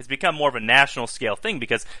like it's become more of a national scale thing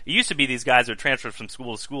because it used to be these guys are transferred from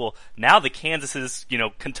school to school. Now the Kansases,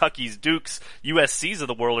 Kentucky's, Dukes, USC's of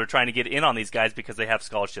the world are trying to get in on these guys because they have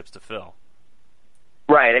scholarships to fill.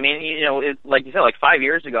 Right. I mean, like you said, like 5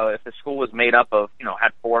 years ago, if the school was made up of,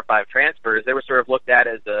 had 4 or 5 transfers, they were sort of looked at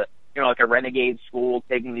as like a renegade school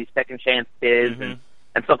taking these second chance kids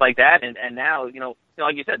and stuff like that. And now,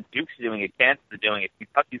 like you said, Duke's doing it, Kansas is doing it,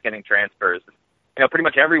 Kentucky's getting transfers. Pretty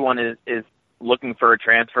much everyone is looking for a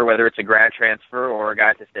transfer, whether it's a grad transfer or a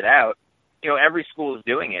guy to sit out. Every school is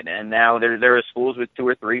doing it. And now there are schools with 2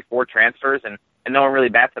 or 3, 4 transfers, and no one really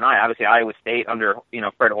bats an eye. Obviously, Iowa State under,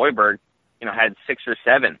 Fred Hoiberg, had 6 or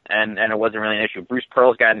 7, and it wasn't really an issue. Bruce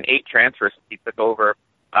Pearl's gotten 8 transfers since he took over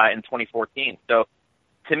in 2014. So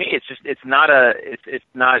to me, it's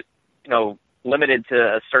not limited to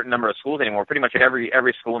a certain number of schools anymore. Pretty much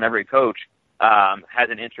every school and every coach has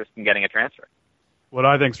an interest in getting a transfer. What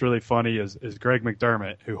I think is really funny is Greg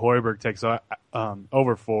McDermott, who Hoiberg takes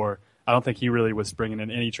over for. I don't think he really was bringing in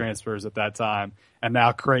any transfers at that time, and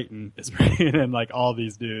now Creighton is bringing in like all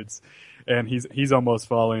these dudes, and he's almost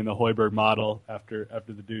following the Hoiberg model after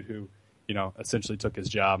the dude who essentially took his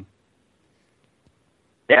job.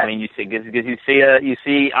 Yeah, I mean you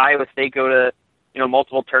see Iowa State go to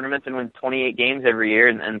multiple tournaments and win 28 games every year,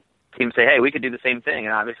 and teams say, hey, we could do the same thing.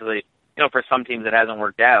 And obviously, for some teams it hasn't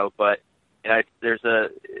worked out, but there's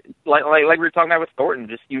like we were talking about with Thornton,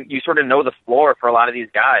 just you sort of know the floor for a lot of these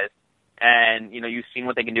guys, and you've seen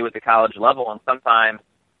what they can do at the college level. And sometimes,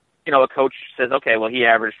 a coach says, okay, well he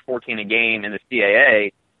averaged 14 a game in the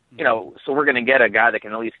CAA, so we're going to get a guy that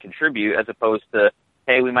can at least contribute, as opposed to,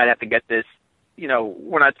 hey, we might have to get this.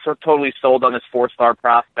 We're not so totally sold on this 4-star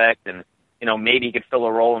prospect, and maybe he could fill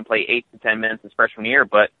a role and play 8 to 10 minutes his freshman year.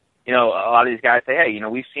 But, a lot of these guys say, hey,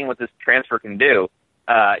 we've seen what this transfer can do.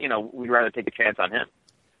 we'd rather take a chance on him.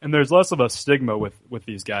 And there's less of a stigma with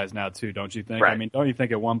these guys now too, don't you think? Right. I mean, don't you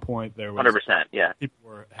think at one point there was 100%, yeah. people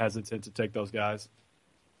were hesitant to take those guys?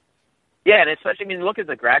 Yeah, and especially, I mean, look at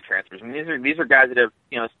the grad transfers. I mean, these are guys that have,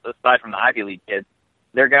 aside from the Ivy League kids,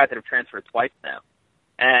 they're guys that have transferred twice now.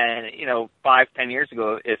 And, 5-10 years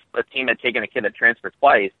ago, if a team had taken a kid that transferred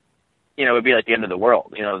twice, it would be like the end of the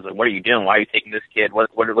world. It was like, what are you doing? Why are you taking this kid?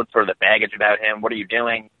 What's sort of the baggage about him? What are you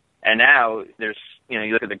doing? And now there's, you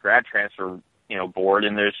look at the grad transfer, board,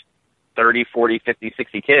 and there's 30, 40, 50,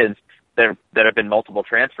 60 kids that have been multiple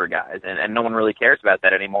transfer guys, and no one really cares about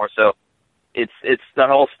that anymore. So it's the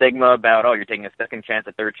whole stigma about, oh, you're taking a second chance,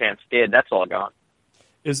 a third chance kid. That's all gone.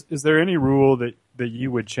 Is there any rule that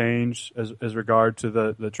you would change as regard to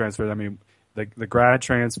the transfer? I mean, the grad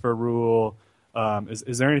transfer rule.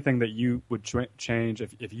 Is there anything that you would change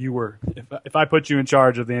if I put you in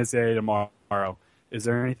charge of the NCAA tomorrow? Is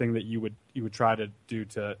there anything that you would try to do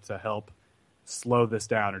to help slow this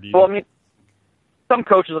down, or do you? Well, I mean, some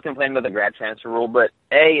coaches will complain about the grad transfer rule, but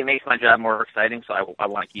it makes my job more exciting, so I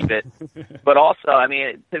want to keep it. But also, I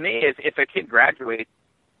mean, to me, if a kid graduates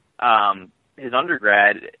his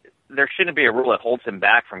undergrad, there shouldn't be a rule that holds him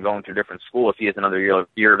back from going to a different school if he has another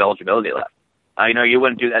year of eligibility left. You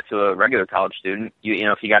wouldn't do that to a regular college student.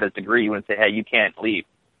 If he got his degree, you wouldn't say, hey, you can't leave.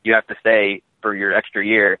 You have to stay for your extra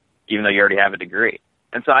year, even though you already have a degree.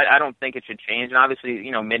 And so I don't think it should change. And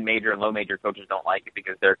obviously, mid-major and low-major coaches don't like it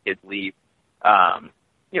because their kids leave.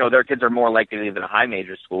 Their kids are more likely to leave than a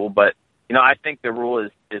high-major school. But, I think the rule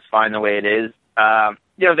is fine the way it is.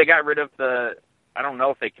 They got rid of I don't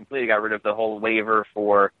know if they completely got rid of the whole waiver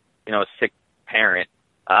for, a sick parent.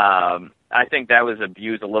 I think that was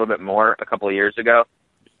abused a little bit more a couple of years ago.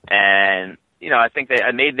 And, I think they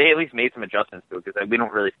at least made some adjustments to it because we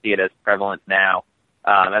don't really see it as prevalent now.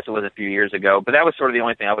 As it was a few years ago. But that was sort of the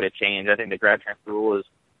only thing I would have changed. I think the grad transfer rule is,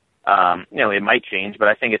 it might change, but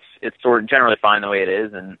I think it's sort of generally fine the way it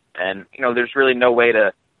is. And there's really no way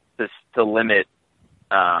to limit,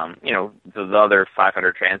 the other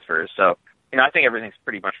 500 transfers. So, I think everything's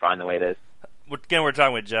pretty much fine the way it is. Again, we're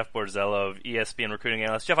talking with Jeff Borzello of ESPN recruiting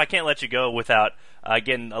analyst. Jeff, I can't let you go without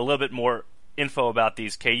getting a little bit more info about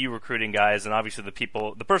these KU recruiting guys, and obviously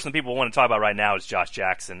the person people want to talk about right now is Josh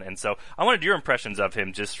Jackson. And so I wanted your impressions of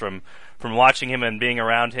him just from watching him and being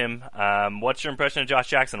around him. What's your impression of Josh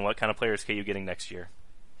Jackson? What kind of player is KU getting next year?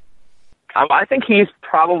 I think he's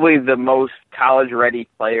probably the most college-ready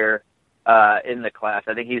player in the class.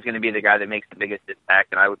 I think he's going to be the guy that makes the biggest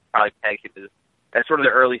impact, and I would probably peg him as sort of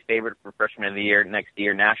the early favorite for freshman of the year next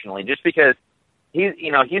year nationally, just because he's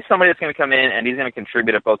somebody that's going to come in and he's going to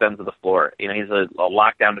contribute at both ends of the floor. He's a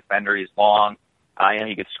lockdown defender. He's long.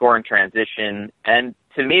 He could score in transition. And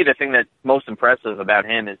to me, the thing that's most impressive about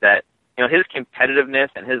him is that, his competitiveness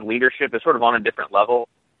and his leadership is sort of on a different level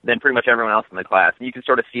than pretty much everyone else in the class. And you can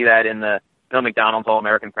sort of see that in the McDonald's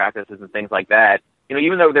All-American practices and things like that.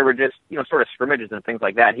 Even though there were just, sort of scrimmages and things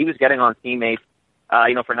like that, he was getting on teammates,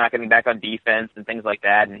 for not getting back on defense and things like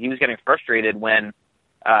that. And he was getting frustrated when,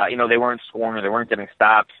 they weren't scoring or they weren't getting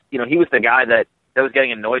stops. He was the guy that was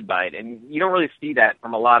getting annoyed by it. And you don't really see that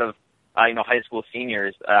from a lot of, high school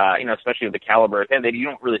seniors, especially with the caliber of him. You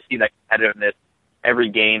don't really see that competitiveness every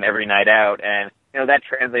game, every night out. And, that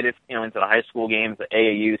translated, into the high school games, the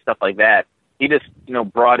AAU, stuff like that. He just,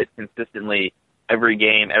 brought it consistently every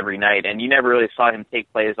game, every night. And you never really saw him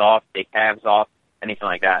take plays off, take halves off, anything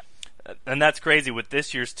like that. And that's crazy with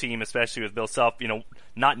this year's team, especially with Bill Self,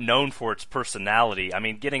 not known for its personality. I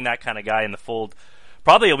mean, getting that kind of guy in the fold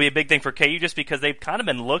probably will be a big thing for KU just because they've kind of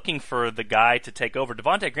been looking for the guy to take over.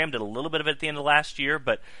 Devontae Graham did a little bit of it at the end of last year,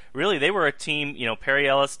 but really they were a team, Perry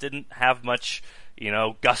Ellis didn't have much,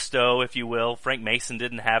 gusto, if you will. Frank Mason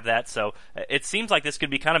didn't have that. So it seems like this could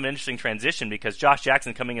be kind of an interesting transition because Josh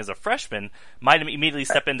Jackson coming as a freshman might immediately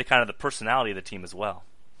step into kind of the personality of the team as well.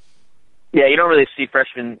 Yeah, you don't really see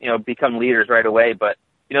freshmen, become leaders right away, but,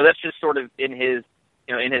 that's just sort of in his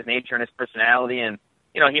nature and his personality. And,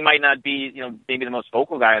 he might not be, maybe the most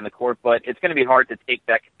vocal guy on the court, but it's going to be hard to take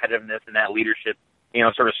that competitiveness and that leadership,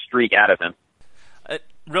 sort of streak out of him.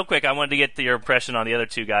 Real quick, I wanted to get your impression on the other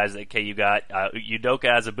two guys that KU got. Udoka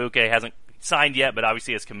Azubuike hasn't signed yet, but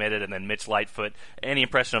obviously is committed, and then Mitch Lightfoot. Any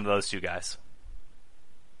impression of those two guys?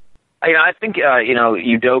 I think,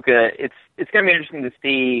 Udoka, it's going to be interesting to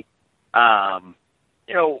see,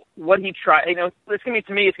 what he tried. It's going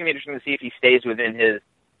to be interesting to see if he stays within his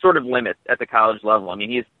sort of limits at the college level. I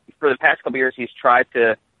mean, for the past couple of years, he's tried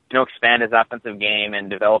to, expand his offensive game and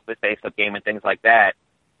develop his face-up game and things like that.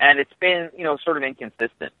 And it's been, sort of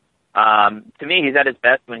inconsistent. To me, he's at his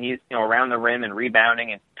best when he's, around the rim and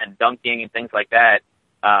rebounding and dunking and things like that.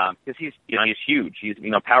 because he's huge. He's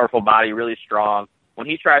powerful body, really strong. When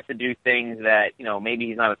he tries to do things that maybe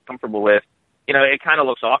he's not as comfortable with, it kind of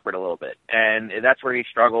looks awkward a little bit, and that's where he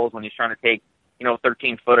struggles when he's trying to take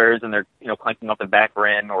 13 footers and they're clanking off the back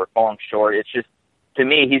rim or falling short. It's just, to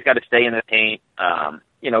me, he's got to stay in the paint.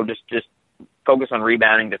 Just focus on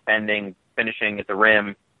rebounding, defending, finishing at the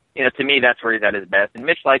rim. To me, that's where he's at his best. And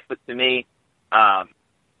Mitch Lightfoot, to me,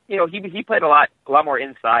 he played a lot more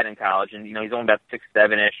inside in college, and he's only about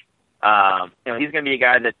 6'7"ish. He's going to be a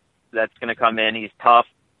guy that's going to come in. He's tough.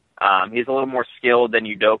 He's a little more skilled than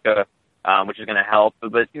Udoka, which is going to help.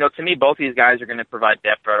 But to me, both these guys are going to provide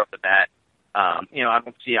depth right off the bat. I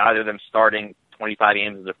don't see either of them starting 25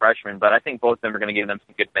 games as a freshman, but I think both of them are going to give them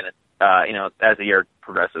some good minutes, as the year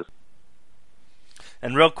progresses.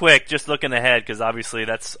 And real quick, just looking ahead, because obviously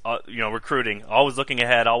that's recruiting. Always looking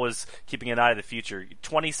ahead, always keeping an eye to the future.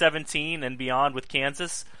 2017 and beyond with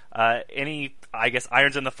Kansas. Any,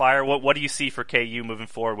 irons in the fire? What do you see for KU moving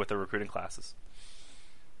forward with the recruiting classes?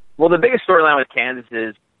 Well, the biggest storyline with Kansas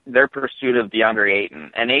is their pursuit of DeAndre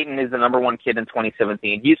Ayton. And Ayton is the number one kid in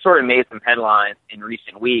 2017. He's sort of made some headlines in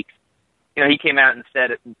recent weeks. He came out and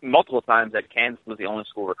said multiple times that Kansas was the only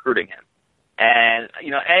school recruiting him. And,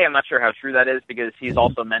 I'm not sure how true that is, because he's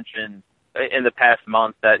also mentioned in the past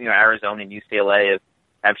month that, Arizona and UCLA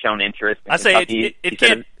have shown interest in Kentucky.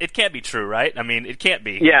 It can't be true, right? I mean, it can't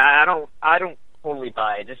be. Yeah, I don't totally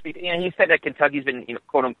buy it. Just because, he said that Kentucky's been,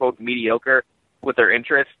 quote unquote, mediocre with their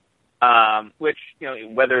interest, which,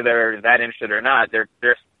 whether they're that interested or not, they're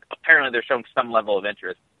showing some level of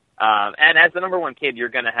interest. And as the number one kid, you're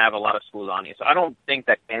going to have a lot of schools on you. So I don't think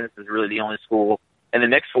that Kansas is really the only school in the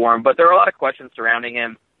mix for him, but there are a lot of questions surrounding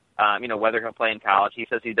him. Whether he'll play in college. He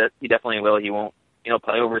says he definitely will. He won't,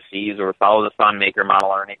 play overseas or follow the Thon-Maker model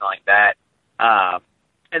or anything like that.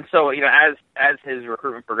 And so, as his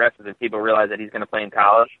recruitment progresses and people realize that he's going to play in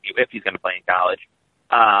college, if he's going to play in college,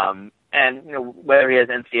 and whether he has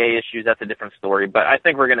NCAA issues, that's a different story. But I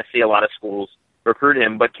think we're going to see a lot of schools recruit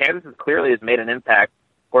him. But Kansas clearly has made an impact,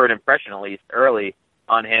 or an impression at least, early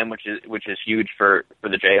on him, which is huge for the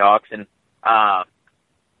Jayhawks. And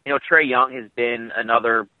Trae Young has been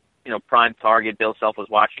another, prime target. Bill Self was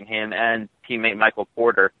watching him and teammate Michael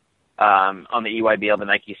Porter on the EYBL, the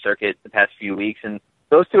Nike circuit, the past few weeks. And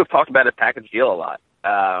those two have talked about a package deal a lot.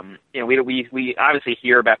 We obviously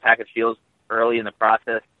hear about package deals early in the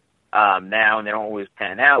process now, and they don't always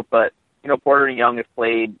pan out. But, Porter and Young have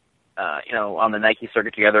played, on the Nike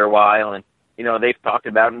circuit together a while, and, they've talked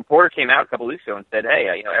about it. And Porter came out a couple of weeks ago and said,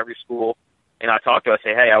 hey, every school, I talk to us,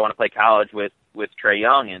 say, hey, I want to play college with Trae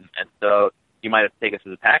Young, and so you might have to take us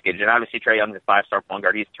as a package. And obviously Trae Young is a five-star point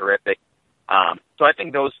guard. He's terrific. So I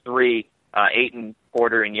think those three, Ayton,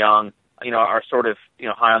 Porter, and Young, are sort of,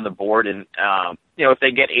 high on the board. And, if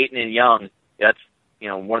they get Ayton and Young, that's,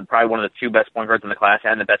 probably one of the two best point guards in the class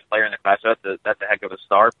and the best player in the class. So that's a heck of a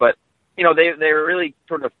start. But, they're really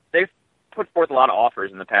they've put forth a lot of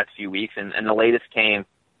offers in the past few weeks. And the latest came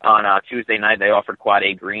on Tuesday night. They offered Quad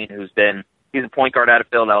A Green, he's a point guard out of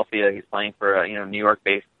Philadelphia. He's playing for New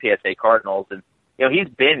York-based PSA Cardinals, and he's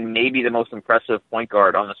been maybe the most impressive point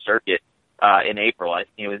guard on the circuit in April.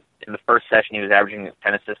 He was in the first session. He was averaging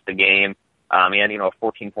 10 assists a game. He had a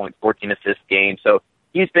 14 assist game. So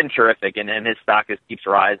he's been terrific, and his stock keeps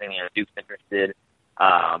rising. Duke's interested.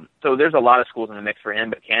 So there's a lot of schools in the mix for him,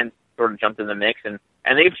 but Kansas sort of jumped in the mix, and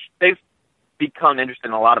they've become interested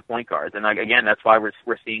in a lot of point guards. And again, that's why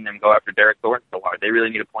we're seeing them go after Derek Thornton so hard. They really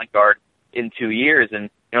need a point guard in 2 years, and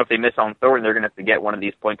if they miss on Thornton, they're going to have to get one of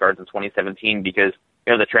these point guards in 2017 because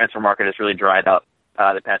the transfer market has really dried up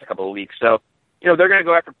the past couple of weeks. So they're going to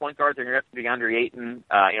go after point guards. They're going to have to be DeAndre Ayton.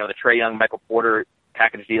 The Trae Young, Michael Porter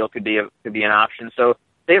package deal could be an option. So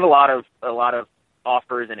they have a lot of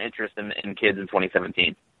offers and interest in kids in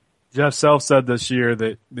 2017. Jeff Self said this year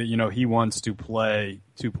that he wants to play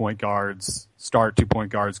 2 point guards, start 2 point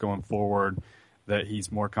guards going forward, that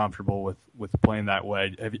he's more comfortable with playing that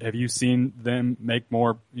way. Have you seen them make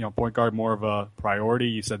more, point guard more of a priority?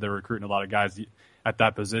 You said they're recruiting a lot of guys at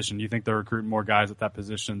that position. Do you think they're recruiting more guys at that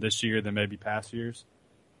position this year than maybe past years?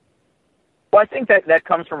 Well, I think that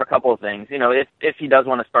comes from a couple of things. If he does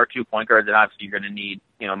want to start 2 point guards, then obviously you're going to need,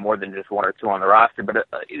 more than just 1 or 2 on the roster. But,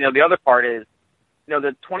 the other part is,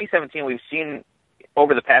 the 2017 we've seen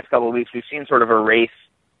over the past couple of weeks, we've seen sort of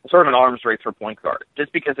an arms race for point guard.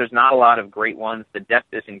 Just because there's not a lot of great ones, the depth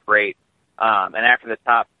isn't great. And after the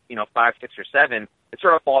top, 5, 6, or 7, it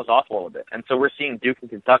sort of falls off a little bit. And so we're seeing Duke and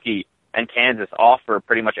Kentucky and Kansas offer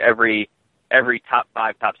pretty much every top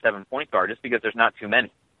 5, top 7 point guard just because there's not too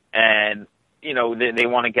many. And, they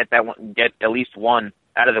want to get at least one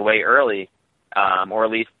out of the way early, or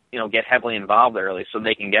at least, get heavily involved early so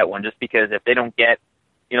they can get one. Just because if they don't get,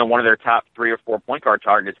 one of their top 3 or 4 point guard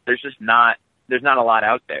targets, there's not a lot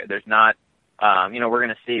out there. There's not, we're going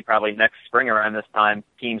to see probably next spring around this time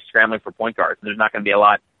teams scrambling for point guards. There's not going to be a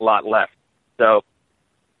lot left. So,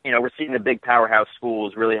 we're seeing the big powerhouse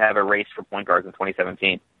schools really have a race for point guards in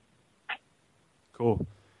 2017. Cool.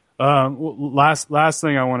 Last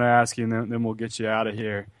thing I want to ask you, and then we'll get you out of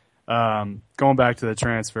here. Going back to the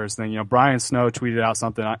transfers thing, Brian Snow tweeted out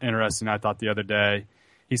something interesting I thought the other day.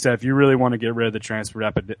 He said, if you really want to get rid of the transfer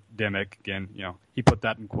epidemic, again, he put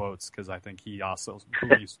that in quotes because I think he also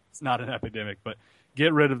believes it's not an epidemic, but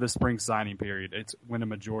get rid of the spring signing period. It's when a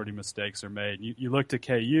majority of mistakes are made. You look to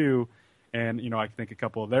KU, and, I think a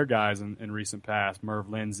couple of their guys in recent past, Merv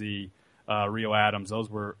Lindsay, Rio Adams, those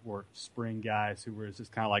were spring guys who were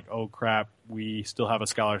just kind of like, oh, crap, we still have a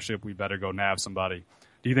scholarship. We better go nab somebody.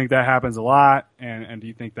 Do you think that happens a lot, and do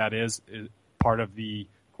you think that is part of the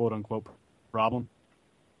quote-unquote problem?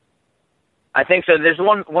 I think so. There's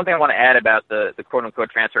one thing I want to add about the quote-unquote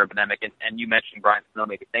transfer epidemic, and you mentioned Brian Snow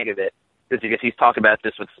made me think of it, because he's talked about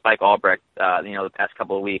this with Spike Albrecht, the past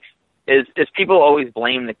couple of weeks, is people always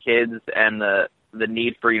blame the kids and the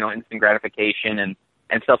need for, instant gratification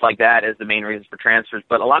and stuff like that as the main reasons for transfers.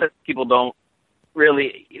 But a lot of people don't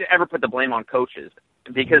really ever put the blame on coaches,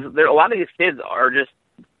 because a lot of these kids are just,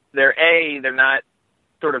 they're not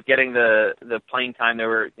sort of getting the playing time they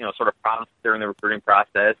were, sort of promised during the recruiting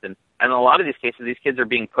process. And in a lot of these cases, these kids are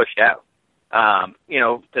being pushed out,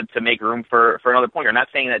 to make room for another point guard. I'm not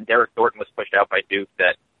saying that Derek Thornton was pushed out by Duke,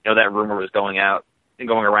 that, that rumor was going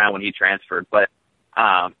around when he transferred. But,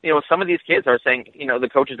 some of these kids are saying, the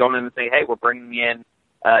coach is going in and saying, hey, we're bringing in,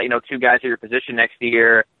 2 guys at your position next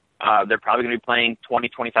year. They're probably going to be playing 20,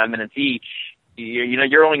 25 minutes each.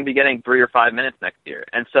 You're only going to be getting 3 or 5 minutes next year.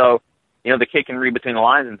 And so, the kid can read between the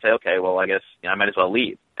lines and say, okay, well, I guess I might as well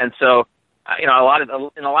leave. And so, in a lot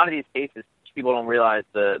of these cases, people don't realize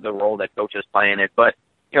the role that coaches play in it. But,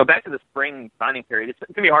 back to the spring signing period, it's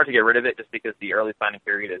going to be hard to get rid of it just because the early signing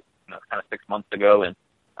period is kind of 6 months ago, and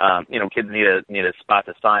kids need a spot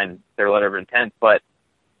to sign their letter of intent. But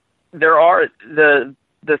there are the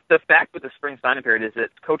fact with the spring signing period is that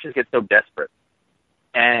coaches get so desperate,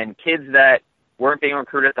 and kids that weren't being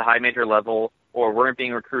recruited at the high major level or weren't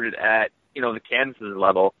being recruited at, the Kansas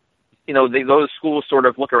level, those schools sort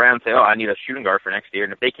of look around and say, oh, I need a shooting guard for next year.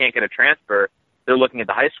 And if they can't get a transfer, they're looking at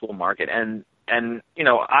the high school market. And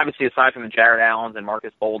obviously aside from the Jared Allens and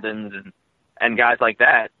Marcus Boldens and guys like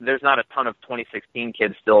that, there's not a ton of 2016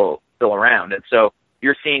 kids still around. And so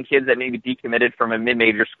you're seeing kids that maybe decommitted from a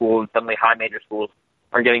mid-major school and suddenly high major schools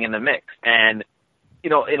are getting in the mix. And,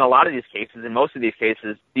 in a lot of these cases, in most of these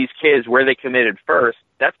cases, these kids, where they committed first,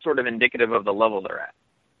 that's sort of indicative of the level they're at.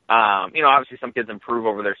 Obviously some kids improve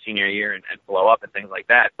over their senior year and blow up and things like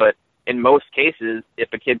that. But in most cases,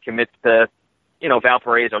 if a kid commits to,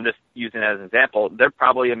 Valparaiso, I'm just using that as an example, they're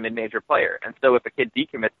probably a mid-major player. And so if a kid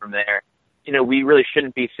decommits from there, we really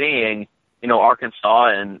shouldn't be seeing, Arkansas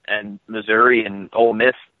and Missouri and Ole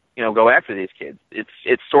Miss, go after these kids.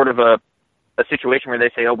 It's sort of a situation where they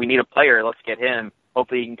say, oh, we need a player, let's get him.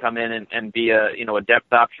 Hopefully he can come in and be a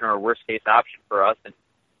depth option or a worst case option for us. And,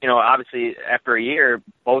 obviously after a year,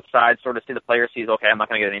 both sides sort of see the player sees, okay, I'm not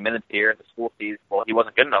going to get any minutes here. And the school sees, well, he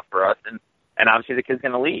wasn't good enough for us. And obviously the kid's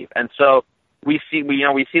going to leave. And so we see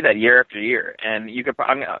that year after year. And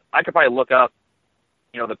I could probably look up,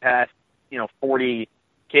 the past, 40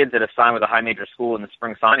 kids that have signed with a high major school in the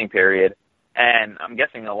spring signing period. And I'm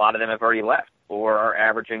guessing a lot of them have already left or are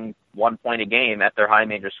averaging 1 point a game at their high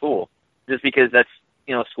major school. Just because that's,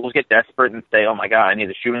 schools get desperate and say, oh my God, I need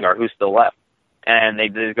a shooting guard, who's still left? And they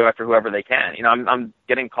go after whoever they can. I'm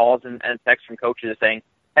getting calls and texts from coaches saying,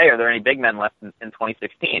 hey, are there any big men left in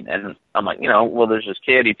 2016? And I'm like, well, there's this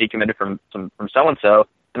kid, he decommitted from so-and-so.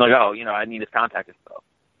 And like, oh, I need his contact info.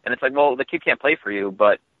 And it's like, well, the kid can't play for you,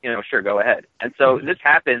 but, sure, go ahead. And so this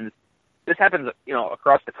happens,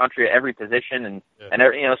 across the country at every position. And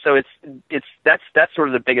so that's sort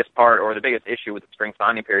of the biggest part or the biggest issue with the spring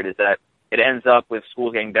signing period is that it ends up with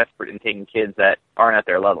schools getting desperate and taking kids that aren't at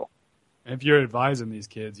their level. If you're advising these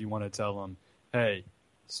kids, you want to tell them, hey,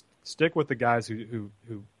 stick with the guys who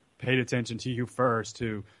paid attention to you first,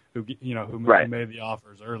 who right. made the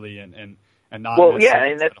offers early and not. Well, yeah,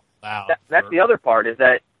 and that's the other part is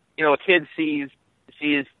that a kid sees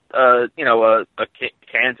a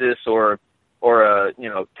Kansas or a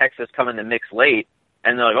Texas come in the mix late,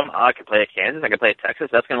 and they're like, oh, I could play at Kansas, I could play at Texas.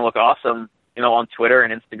 That's going to look awesome, on Twitter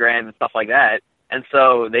and Instagram and stuff like that. And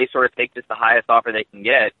so they sort of take just the highest offer they can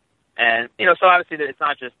get. And, so obviously it's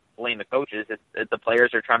not just blame the coaches. It's the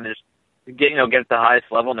players are trying to just, get to the highest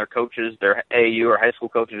level, and their coaches, their AAU or high school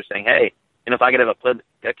coaches are saying, hey, if I could have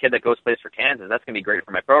a kid that goes plays for Kansas, that's going to be great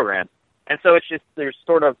for my program. And so it's just, there's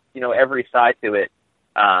sort of, every side to it.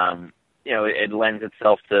 It lends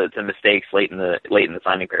itself to mistakes late in the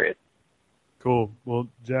signing period. Cool. Well,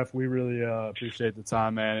 Jeff, we really appreciate the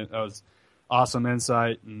time, man. That was awesome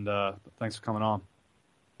insight, and thanks for coming on.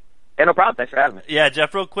 Hey, no problem. Thanks for having me. Yeah,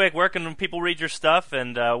 Jeff, real quick, where can people read your stuff,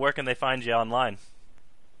 and where can they find you online?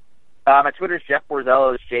 My Twitter is Jeff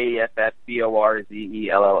Borzello, JeffBorzello,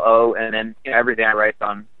 and then everything I write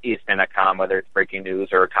on ESPN.com, whether it's breaking news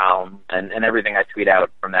or a column, and everything I tweet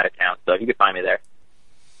out from that account. So you can find me there.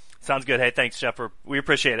 Sounds good. Hey, thanks, Jeff. We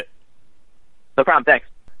appreciate it. No problem. Thanks.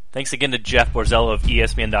 Thanks again to Jeff Borzello of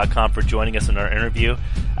ESPN.com for joining us in our interview.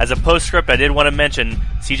 As a postscript, I did want to mention,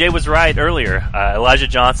 CJ was right earlier. Elijah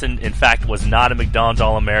Johnson, in fact, was not a McDonald's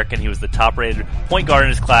All-American. He was the top-rated point guard in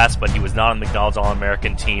his class, but he was not on the McDonald's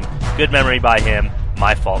All-American team. Good memory by him.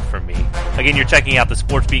 My fault for me. Again, you're checking out the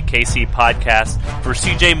SportsBeat KC podcast. For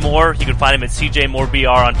CJ Moore, you can find him at CJ Moore BR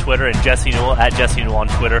on Twitter and Jesse Newell at Jesse Newell on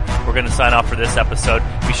Twitter. We're going to sign off for this episode.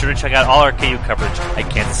 Be sure to check out all our KU coverage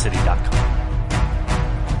at kansascity.com.